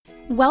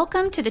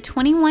Welcome to the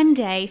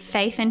 21-Day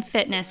Faith and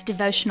Fitness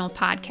Devotional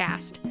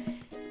Podcast.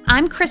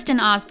 I'm Kristen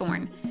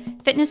Osborne,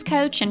 fitness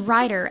coach and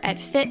writer at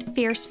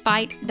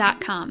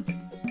fitfiercefight.com.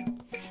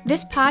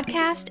 This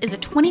podcast is a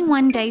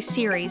 21-day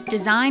series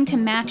designed to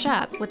match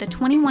up with a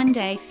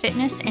 21-day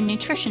fitness and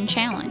nutrition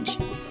challenge.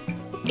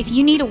 If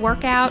you need a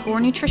workout or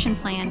nutrition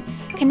plan,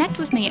 connect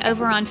with me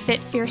over on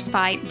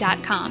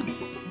fitfiercefight.com.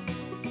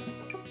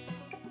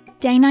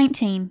 Day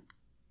 19.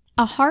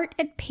 A heart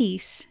at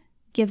peace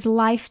gives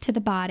life to the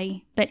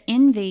body, but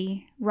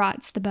envy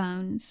rots the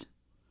bones.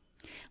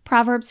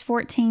 Proverbs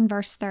 14,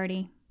 verse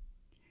 30.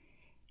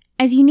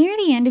 As you near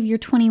the end of your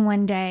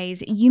 21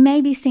 days, you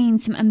may be seeing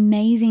some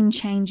amazing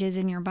changes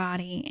in your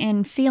body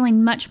and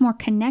feeling much more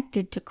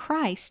connected to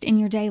Christ in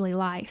your daily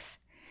life.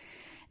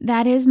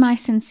 That is my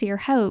sincere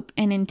hope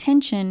and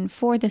intention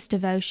for this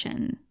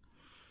devotion.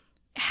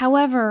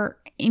 However,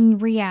 in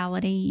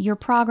reality, your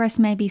progress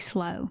may be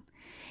slow.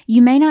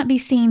 You may not be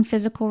seeing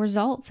physical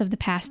results of the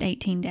past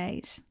 18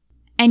 days,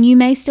 and you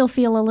may still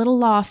feel a little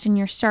lost in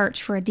your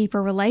search for a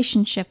deeper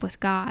relationship with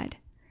God.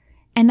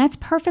 And that's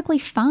perfectly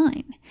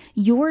fine.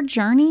 Your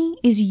journey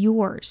is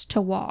yours to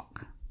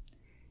walk.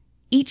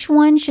 Each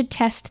one should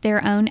test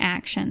their own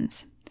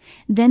actions.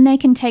 Then they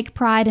can take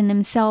pride in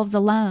themselves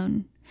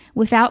alone,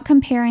 without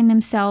comparing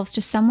themselves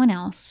to someone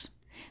else,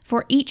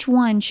 for each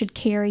one should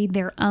carry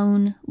their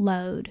own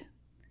load.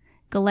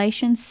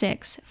 Galatians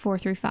 6,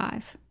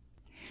 4-5.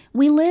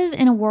 We live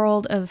in a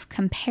world of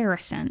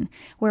comparison,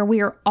 where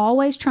we are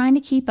always trying to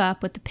keep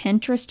up with the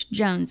Pinterest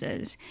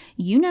Joneses.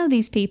 You know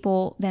these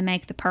people. They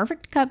make the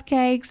perfect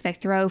cupcakes, they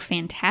throw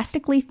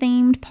fantastically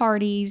themed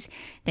parties,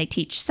 they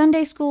teach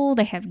Sunday school,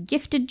 they have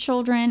gifted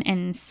children,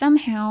 and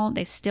somehow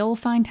they still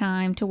find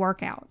time to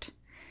work out.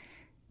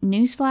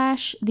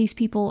 Newsflash, these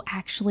people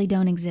actually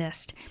don't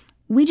exist.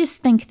 We just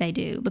think they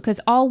do,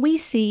 because all we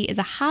see is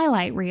a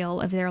highlight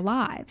reel of their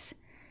lives.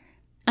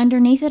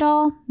 Underneath it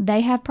all, they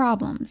have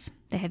problems,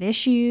 they have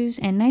issues,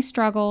 and they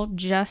struggle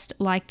just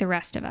like the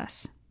rest of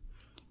us.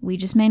 We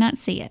just may not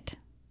see it.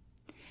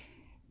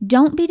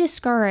 Don't be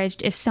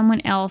discouraged if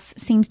someone else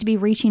seems to be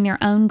reaching their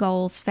own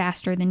goals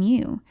faster than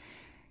you.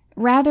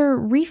 Rather,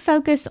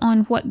 refocus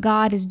on what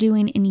God is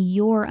doing in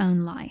your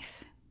own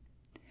life.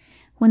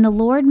 When the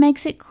Lord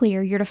makes it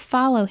clear you're to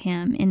follow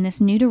Him in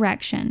this new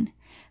direction,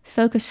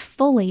 focus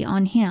fully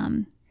on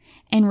Him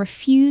and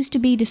refuse to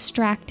be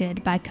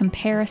distracted by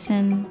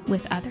comparison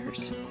with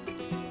others.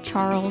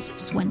 Charles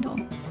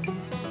Swindoll.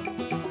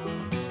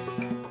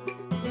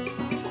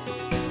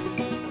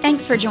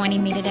 Thanks for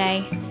joining me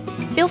today.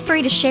 Feel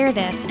free to share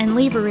this and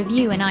leave a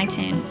review in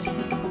iTunes.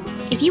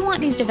 If you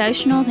want these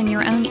devotionals in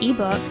your own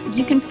ebook,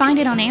 you can find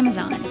it on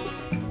Amazon.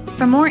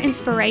 For more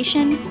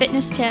inspiration,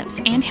 fitness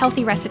tips, and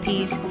healthy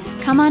recipes,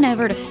 come on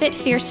over to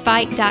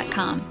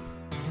fitfiercefight.com.